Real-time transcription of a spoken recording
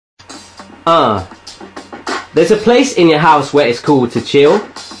There's a place in your house where it's cool to chill,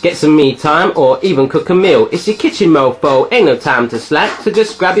 get some me time, or even cook a meal. It's your kitchen, mofo, ain't no time to slack. So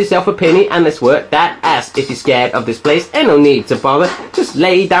just grab yourself a penny and let's work that ass. If you're scared of this place, ain't no need to bother. Just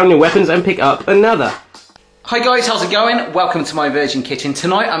lay down your weapons and pick up another. Hi guys, how's it going? Welcome to my Virgin Kitchen.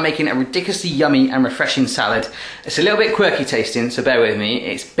 Tonight I'm making a ridiculously yummy and refreshing salad. It's a little bit quirky tasting, so bear with me.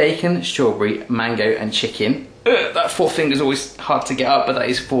 It's bacon, strawberry, mango and chicken. That fourth finger's always hard to get up, but that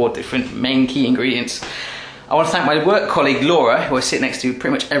is 4 different main key ingredients. I want to thank my work colleague Laura, who I sit next to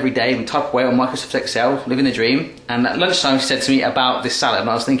pretty much every day and type away on Microsoft Excel, living the dream. And at lunchtime she said to me about this salad, and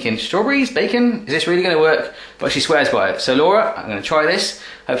I was thinking, strawberries, bacon, is this really going to work? But she swears by it. So Laura, I'm going to try this,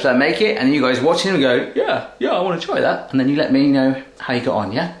 hopefully I make it, and then you guys watching and go, yeah, I want to try that. And then you let me know how you got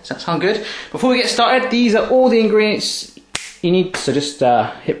on, yeah? Does that sound good? Before we get started, these are all the ingredients you need, so just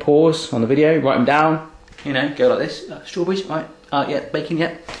hit pause on the video, write them down, you know, go like this, strawberries, right? Yeah, bacon,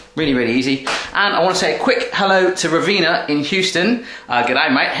 yeah. Really, really easy. And I want to say a quick hello to Ravina in Houston.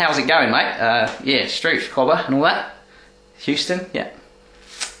 G'day, mate. How's it going, mate? Yeah, Struth, Cobber, and all that. Houston, yeah.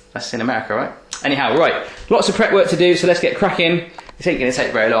 That's in America, right? Anyhow, right. Lots of prep work to do, so let's get cracking. This ain't going to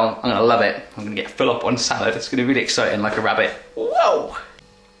take very long. I'm going to love it. I'm going to get full up on salad. It's going to be really exciting, like a rabbit. Whoa!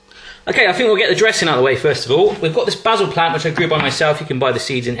 Okay, I think we'll get the dressing out of the way first of all. We've got this basil plant, which I grew by myself. You can buy the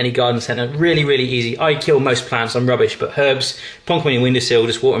seeds in any garden centre. Really, really easy. I kill most plants, I'm rubbish, but herbs, plonk them on your windowsill,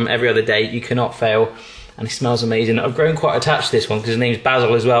 just water them every other day. You cannot fail. And it smells amazing. I've grown quite attached to this one because his name's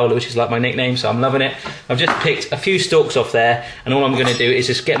Basil as well, which is like my nickname, so I'm loving it. I've just picked a few stalks off there, and all I'm going to do is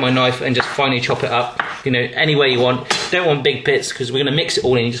just get my knife and just finely chop it up, you know, any way you want. Don't want big bits because we're going to mix it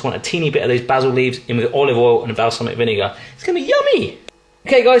all in. You just want a teeny bit of those basil leaves in with olive oil and balsamic vinegar. It's going to be yummy!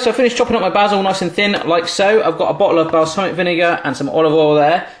 Okay guys, so I finished chopping up my basil nice and thin, like so. I've got a bottle of balsamic vinegar and some olive oil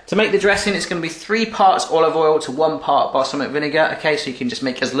there. To make the dressing, it's going to be 3 parts olive oil to 1 part balsamic vinegar. Okay, so you can just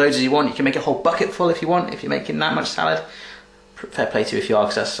make as loads as you want. You can make a whole bucket full if you want, if you're making that much salad. Fair play to you if you are,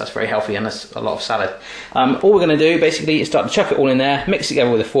 because that's very healthy and that's a lot of salad. All we're going to do basically is start to chuck it all in there, mix it together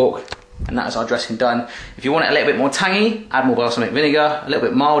with a fork, and that is our dressing done. If you want it a little bit more tangy, add more balsamic vinegar, a little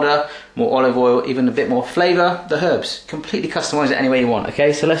bit milder, more olive oil, even a bit more flavour, the herbs. Completely customise it any way you want,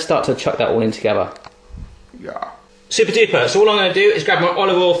 okay? So let's start to chuck that all in together. Yeah. Super duper. So all I'm going to do is grab my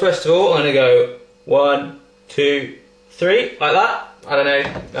olive oil first of all. I'm going to go 1, 2, 3, like that. I don't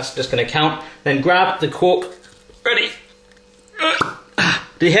know, that's just going to count. Then grab the cork. Ready.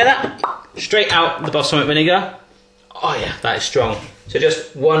 Do you hear that? Straight out the balsamic vinegar. Oh yeah, that is strong. So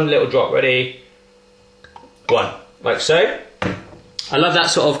just 1 little drop, ready? 1, like so. I love that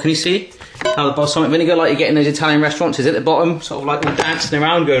sort of, can you see how the balsamic vinegar, like you get in those Italian restaurants, is at the bottom, sort of like all dancing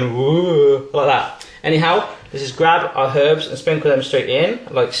around, going whoa, like that. Anyhow, let's just grab our herbs and sprinkle them straight in,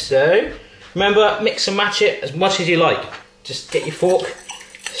 like so. Remember, mix and match it as much as you like. Just get your fork,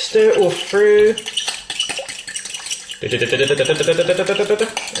 stir it all through. And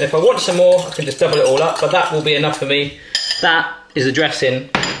if I want some more, I can just double it all up, but that will be enough for me. That is the dressing,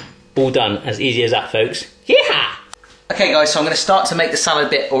 all done. As easy as that, folks. Yeah! Okay guys, so I'm going to start to make the salad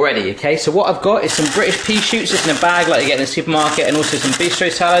bit already, okay? So what I've got is some British pea shoots just in a bag like you get in the supermarket, and also some bistro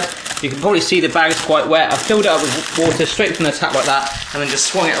salad. You can probably see the bag's quite wet. I've filled it up with water straight from the tap like that, and then just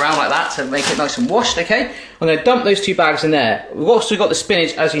swung it around like that to make it nice and washed, okay? I'm going to dump those 2 bags in there. We've also got the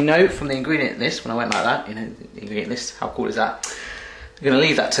spinach, as you know, from the ingredient list, when I went like that, you know, the ingredient list, how cool is that? We're going to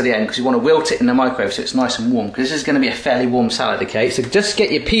leave that to the end because you want to wilt it in the microwave so it's nice and warm, because this is going to be a fairly warm salad, okay? So just get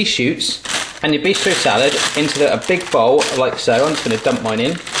your pea shoots and your bistro salad into a big bowl like so. I'm just going to dump mine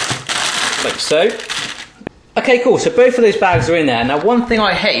in like so. Okay, cool, so both of those bags are in there. Now one thing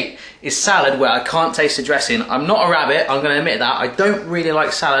I hate is salad where I can't taste the dressing. I'm not a rabbit, I'm going to admit that. I don't really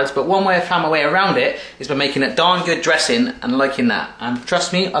like salads, but one way I found my way around it is by making a darn good dressing and liking that. And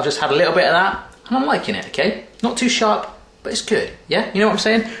trust me, I've just had a little bit of that and I'm liking it, okay? Not too sharp, but it's good, yeah? You know what I'm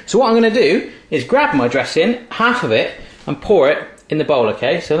saying? So what I'm going to do is grab my dressing, half of it, and pour it in the bowl,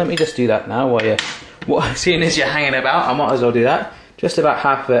 okay? So let me just do that now while you're, seeing as you're hanging about, I might as well do that. Just about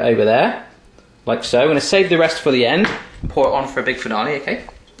half of it over there, like so. I'm going to save the rest for the end and pour it on for a big finale, okay?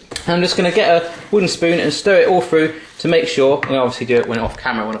 And I'm just going to get a wooden spoon and stir it all through to make sure, and I obviously do it when off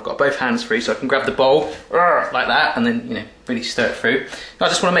camera when I've got both hands free, so I can grab the bowl like that and then, you know, really stir it through. I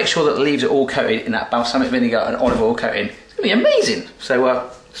just want to make sure that the leaves are all coated in that balsamic vinegar and olive oil coating. It's going to be amazing.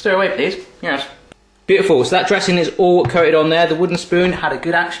 So stir away please. Yes. Beautiful. So that dressing is all coated on there. The wooden spoon had a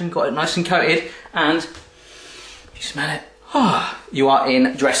good action, got it nice and coated, and you smell it. You are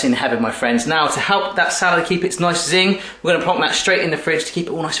in dressing heaven, my friends. Now, to help that salad keep its nice zing, we're going to plonk that straight in the fridge to keep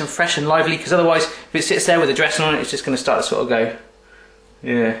it all nice and fresh and lively, because otherwise, if it sits there with the dressing on it, it's just going to start to sort of go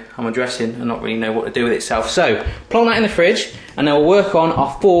Yeah, I'm addressing and not really know what to do with itself. So, plonk that in the fridge, and then we'll work on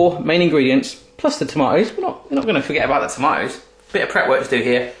our 4 main ingredients, plus the tomatoes. We're not going to forget about the tomatoes. Bit of prep work to do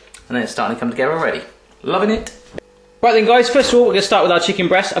here, and then it's starting to come together already. Loving it. Right then guys, first of all we're going to start with our chicken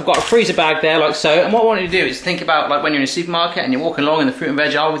breast. I've got a freezer bag there like so, and what I want you to do is think about like when you're in a supermarket and you're walking along in the fruit and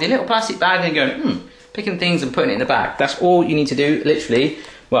veg aisle with your little plastic bag and you're going, picking things and putting it in the bag. That's all you need to do, literally.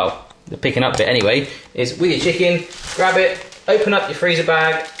 Well, the picking up bit anyway, is with your chicken, grab it, open up your freezer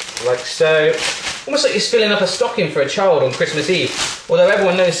bag, like so. Almost like you're filling up a stocking for a child on Christmas Eve. Although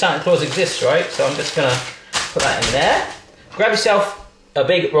everyone knows Santa Claus exists, right? So I'm just gonna put that in there. Grab yourself a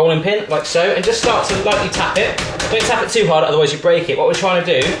big rolling pin, like so, and just start to lightly tap it. Don't tap it too hard, otherwise you break it. What we're trying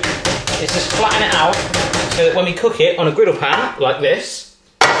to do is just flatten it out so that when we cook it on a griddle pan, like this,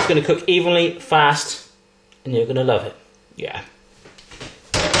 it's gonna cook evenly, fast, and you're gonna love it. Yeah.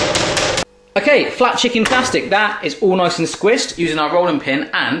 Okay, flat chicken plastic. That is all nice and squished using our rolling pin,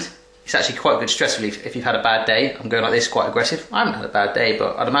 and it's actually quite a good stress relief if you've had a bad day. I'm going like this, quite aggressive. I haven't had a bad day,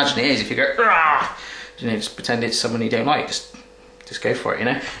 but I'd imagine it is if you go, just pretend it's someone you don't like. Just go for it, you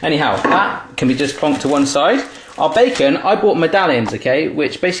know. Anyhow, that can be just plonked to one side. Our bacon, I bought medallions, okay,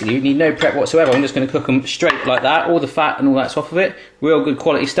 which basically you need no prep whatsoever. I'm just going to cook them straight like that, all the fat and all that's off of it. Real good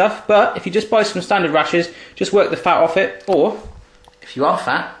quality stuff. But if you just buy some standard rashers, just work the fat off it. Or if you are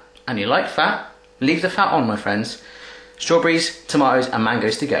fat and you like fat, leave the fat on, my friends. Strawberries, tomatoes and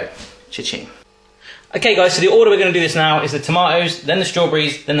mangoes to go. Cha-ching. Okay guys, so the order we're going to do this now is the tomatoes, then the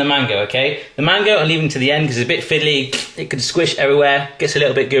strawberries, then the mango, okay? The mango I'm leaving to the end because it's a bit fiddly, it could squish everywhere, gets a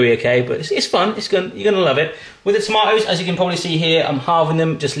little bit gooey, okay? But it's fun, you're going to love it. With the tomatoes, as you can probably see here, I'm halving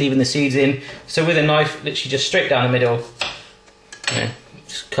them, just leaving the seeds in. So with a knife, literally just straight down the middle,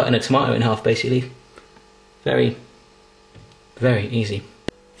 just cutting a tomato in half basically. Very, very easy.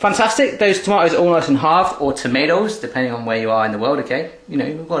 Fantastic, those tomatoes are all nice and halved, or tomatoes, depending on where you are in the world, okay? You know,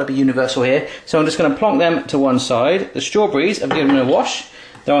 we've got to be universal here. So I'm just going to plonk them to one side. The strawberries, I've given them a wash.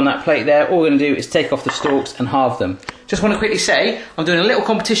 They're on that plate there. All we're going to do is take off the stalks and halve them. Just want to quickly say, I'm doing a little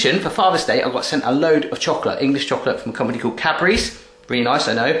competition for Father's Day. I got sent a load of chocolate, English chocolate from a company called Cadbury's. Really nice,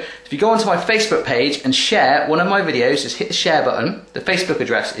 I know. If you go onto my Facebook page and share one of my videos, just hit the share button. The Facebook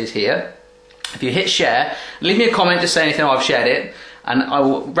address is here. If you hit share, leave me a comment, just say anything, I've shared it. And I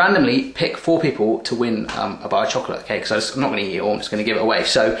will randomly pick 4 people to win a bar of chocolate, okay? Because I'm not going to eat it all, I'm just going to give it away.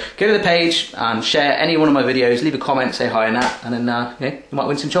 So go to the page and share any one of my videos, leave a comment, say hi and that, and then you might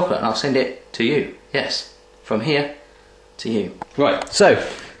win some chocolate and I'll send it to you. Yes, from here to you. Right, so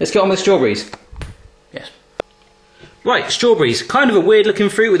let's get on with strawberries. Yes. Right, strawberries. Kind of a weird looking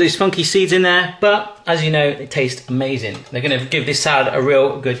fruit with those funky seeds in there, but as you know, they taste amazing. They're going to give this salad a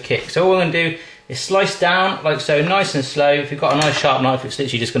real good kick. So all we're going to do is slice down like so, nice and slow. If you've got a nice sharp knife, it's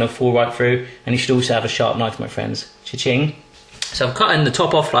literally just going to fall right through, and you should also have a sharp knife, my friends. Cha-ching. So I'm cutting the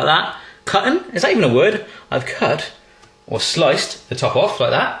top off like that. Cutting? Is that even a word? I've cut or sliced the top off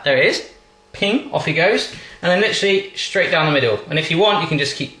like that. There it is. Ping, off he goes. And then literally straight down the middle. And if you want, you can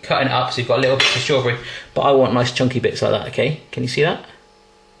just keep cutting it up so you've got little bits of strawberry. But I want nice chunky bits like that, okay? Can you see that?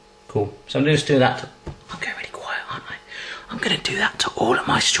 Cool. So I'm just doing that. I'm getting really quiet, aren't I? I'm going to do that to all of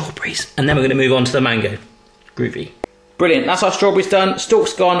my strawberries. And then we're going to move on to the mango. Groovy. Brilliant, that's our strawberries done.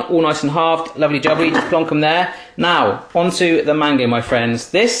 Stalks gone, all nice and halved. Lovely jubbly, just plonk them there. Now, onto the mango, my friends.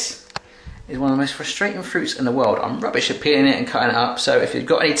 This is one of the most frustrating fruits in the world. I'm rubbish at peeling it and cutting it up. So if you've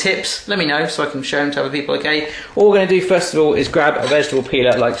got any tips, let me know so I can show them to other people, okay? All we're going to do first of all is grab a vegetable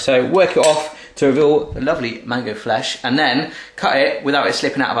peeler like so. Work it off to reveal the lovely mango flesh. And then cut it without it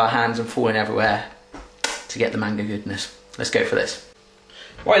slipping out of our hands and falling everywhere to get the mango goodness. Let's go for this.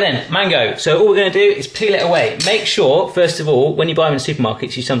 Right then, mango. So all we're going to do is peel it away. Make sure, first of all, when you buy them in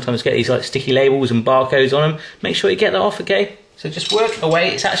supermarkets, you sometimes get these like sticky labels and barcodes on them. Make sure you get that off, okay? So just work away.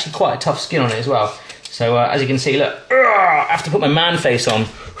 It's actually quite a tough skin on it as well. So as you can see, look, I have to put my man face on.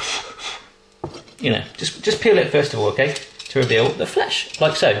 You know, just peel it first of all, okay? To reveal the flesh,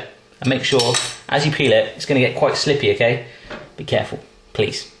 like so. And make sure, as you peel it, it's going to get quite slippy, okay? Be careful,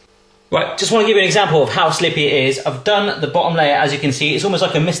 please. Right, just want to give you an example of how slippy it is. I've done the bottom layer, as you can see. It's almost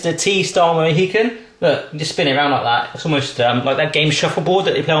like a Mr. T style Mohican. Look, you just spin it around like that. It's almost like that game shuffleboard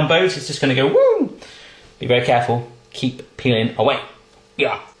that they play on boats. It's just going to go woo. Be very careful. Keep peeling away.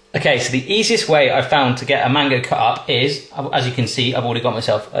 Yeah. Okay, so the easiest way I've found to get a mango cut up is, as you can see, I've already got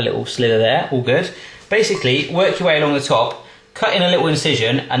myself a little slither there. All good. Basically, work your way along the top, cut in a little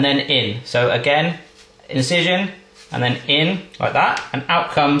incision, and then in. So again, incision, and then in, like that, and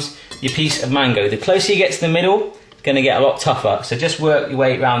out comes your piece of mango. The closer you get to the middle, it's going to get a lot tougher. So just work your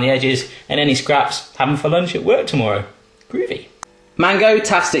way around the edges, and any scraps, have them for lunch at work tomorrow. Groovy.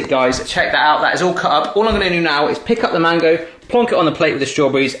 Mango-tastic, guys. Check that out. That is all cut up. All I'm going to do now is pick up the mango, plonk it on the plate with the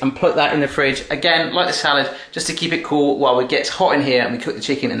strawberries and put that in the fridge. Again, like the salad, just to keep it cool while it gets hot in here and we cook the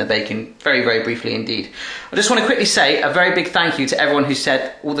chicken and the bacon very, very briefly indeed. I just want to quickly say a very big thank you to everyone who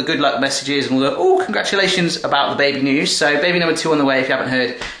said all the good luck messages and all the, oh, congratulations about the baby news. So baby number 2 on the way if you haven't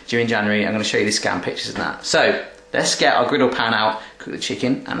heard during January. I'm going to show you the scan pictures of that. So let's get our griddle pan out, cook the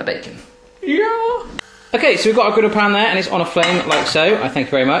chicken and the bacon. Yeah. Okay, so we've got our griddle pan there and it's on a flame like so. I thank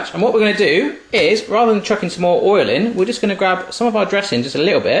you very much. And what we're going to do is, rather than chucking some more oil in, we're just going to grab some of our dressing, just a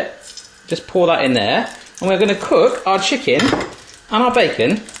little bit, just pour that in there, and we're going to cook our chicken and our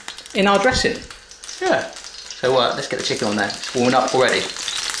bacon in our dressing. Yeah. So let's get the chicken on there. It's warming up already.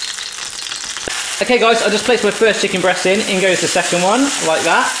 Okay guys, I just placed my first chicken breast in goes the second one, like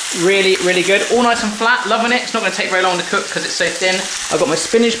that. Really, really good. All nice and flat, loving it. It's not going to take very long to cook because it's so thin. I've got my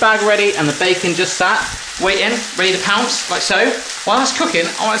spinach bag ready and the bacon just sat, waiting, ready to pounce, like so. While that's cooking,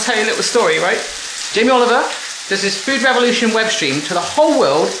 I want to tell you a little story, right? Jamie Oliver does this Food Revolution web stream to the whole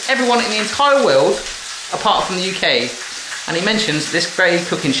world, everyone in the entire world, apart from the UK. And he mentions this very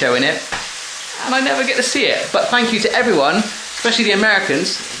cooking show in it, and I never get to see it. But thank you to everyone, especially the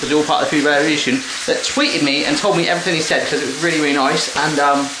Americans, because they're all part of the Food Revolution, that tweeted me and told me everything he said because it was really, really nice. And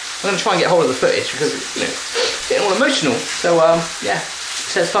I'm going to try and get hold of the footage because it's, you know, getting all emotional. So yeah, it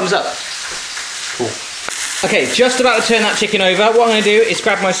says thumbs up. Cool. Okay, just about to turn that chicken over. What I'm going to do is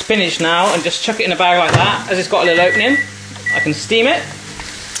grab my spinach now and just chuck it in a bag like that. As it's got a little opening, I can steam it.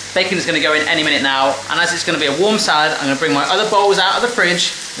 Bacon's going to go in any minute now, and as it's going to be a warm salad, I'm going to bring my other bowls out of the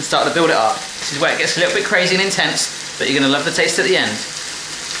fridge and start to build it up. This is where it gets a little bit crazy and intense, but you're going to love the taste at the end.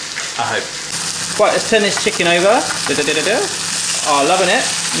 I hope. Right, let's turn this chicken over. Oh, loving it.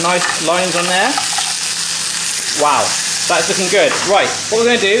 Nice lines on there. Wow, that's looking good. Right, what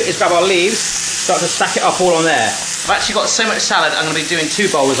we're going to do is grab our leaves, start to stack it up all on there. I've actually got so much salad, I'm going to be doing 2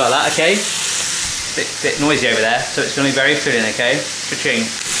 bowls like that, okay? Bit noisy over there, so it's going to be very filling, okay? Cha-ching.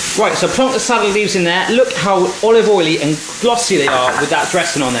 Right, so plonk the salad leaves in there. Look how olive oily and glossy they are with that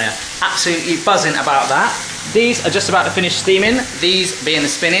dressing on there. Absolutely buzzing about that. These are just about to finish steaming, these being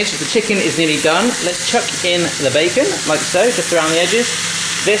the spinach. The chicken is nearly done. Let's chuck in the bacon, like so, just around the edges.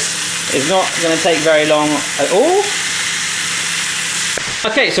 This is not going to take very long at all.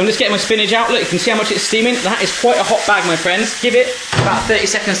 Okay, so I'm just getting my spinach out. Look, you can see how much it's steaming. That is quite a hot bag, my friends. Give it about 30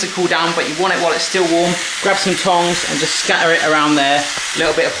 seconds to cool down, but you want it while it's still warm. Grab some tongs and just scatter it around there. A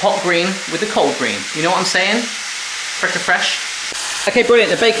little bit of hot green with the cold green. You know what I'm saying? Fresh. Okay,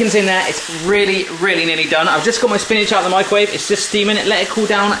 brilliant. The bacon's in there. It's really, really nearly done. I've just got my spinach out of the microwave. It's just steaming it. Let it cool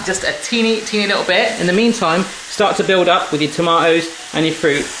down just a teeny little bit. In the meantime, start to build up with your tomatoes and your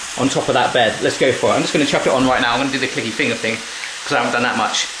fruit on top of that bed. Let's go for it. I'm just going to chuck it on right now. I'm going to do the clicky finger thing because I haven't done that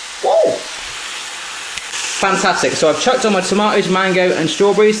much. Whoa! Fantastic. So I've chucked on my tomatoes, mango and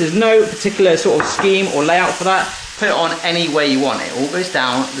strawberries. There's no particular sort of scheme or layout for that. Put it on any way you want. It all goes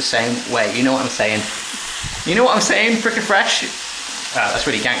down the same way. You know what I'm saying? You know what I'm saying? Frickin' fresh. Wow, that's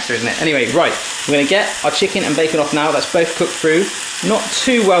really gangster, isn't it? Anyway, right, we're going to get our chicken and bacon off now. That's both cooked through. Not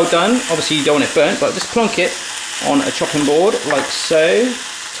too well done. Obviously, you don't want it burnt, but just plonk it on a chopping board, like so.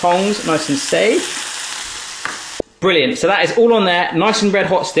 Tongs, nice and safe. Brilliant. So that is all on there, nice and red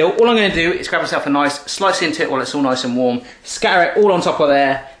hot still. All I'm going to do is grab myself a nice slice into it while it's all nice and warm. Scatter it all on top of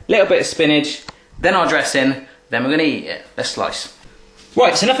there. Little bit of spinach. Then our dressing. Then we're going to eat it. Let's slice.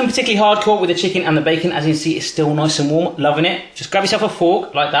 Right, so nothing particularly hardcore with the chicken and the bacon. As you can see, it's still nice and warm. Loving it. Just grab yourself a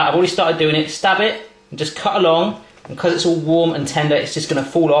fork like that. I've already started doing it. Stab it and just cut along. And because it's all warm and tender, it's just going to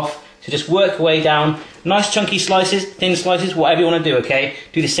fall off. So just work your way down. Nice chunky slices, thin slices, whatever you want to do, okay?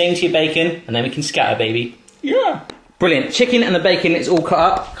 Do the same to your bacon and then we can scatter, baby. Yeah. Brilliant. Chicken and the bacon is all cut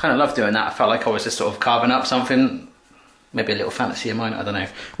up. Kind of love doing that. I felt like I was just sort of carving up something. Maybe a little fantasy of mine, I don't know.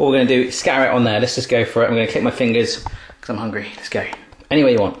 What we're going to do is scatter it on there. Let's just go for it. I'm going to click my fingers because I'm hungry. Let's go. Any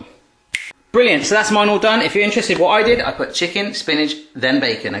way you want. Brilliant, so that's mine all done. If you're interested what I did, I put chicken, spinach, then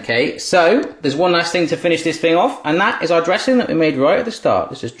bacon, okay? So, there's one last thing to finish this thing off, and that is our dressing that we made right at the start.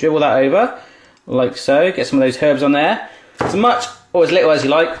 Let's just dribble that over, like so. Get some of those herbs on there. As much or as little as you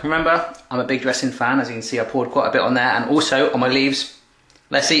like. Remember, I'm a big dressing fan. As you can see, I poured quite a bit on there, and also on my leaves.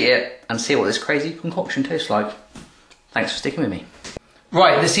 Let's eat it and see what this crazy concoction tastes like. Thanks for sticking with me.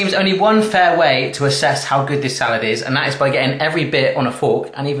 Right, there seems only one fair way to assess how good this salad is, and that is by getting every bit on a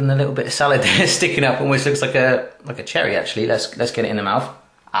fork, and even the little bit of salad there sticking up almost looks like a cherry actually. Let's get it in the mouth.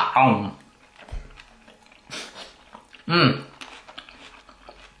 Mmm.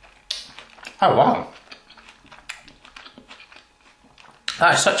 Oh wow.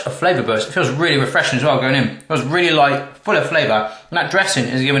 That is such a flavour burst. It feels really refreshing as well going in. It feels really light, full of flavour, and that dressing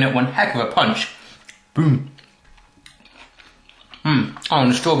is giving it one heck of a punch. Boom. Oh,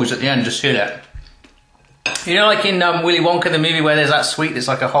 and the strawberries at the end, just feel it. You know, like in Willy Wonka, the movie, where there's that sweet that's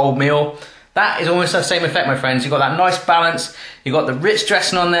like a whole meal? That is almost the same effect, my friends. You've got that nice balance, you've got the rich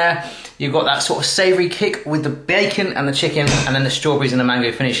dressing on there, you've got that sort of savoury kick with the bacon and the chicken, and then the strawberries and the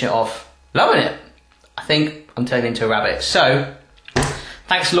mango finishing it off. Loving it. I think I'm turning into a rabbit. So,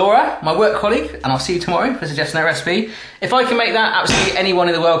 thanks Laura, my work colleague, and I'll see you tomorrow for suggesting that recipe. If I can make that, absolutely anyone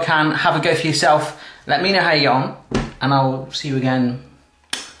in the world can. Have a go for yourself. Let me know how you get on, and I'll see you again,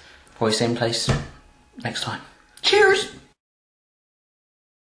 probably same place, next time. Cheers!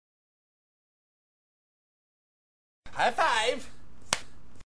 High five!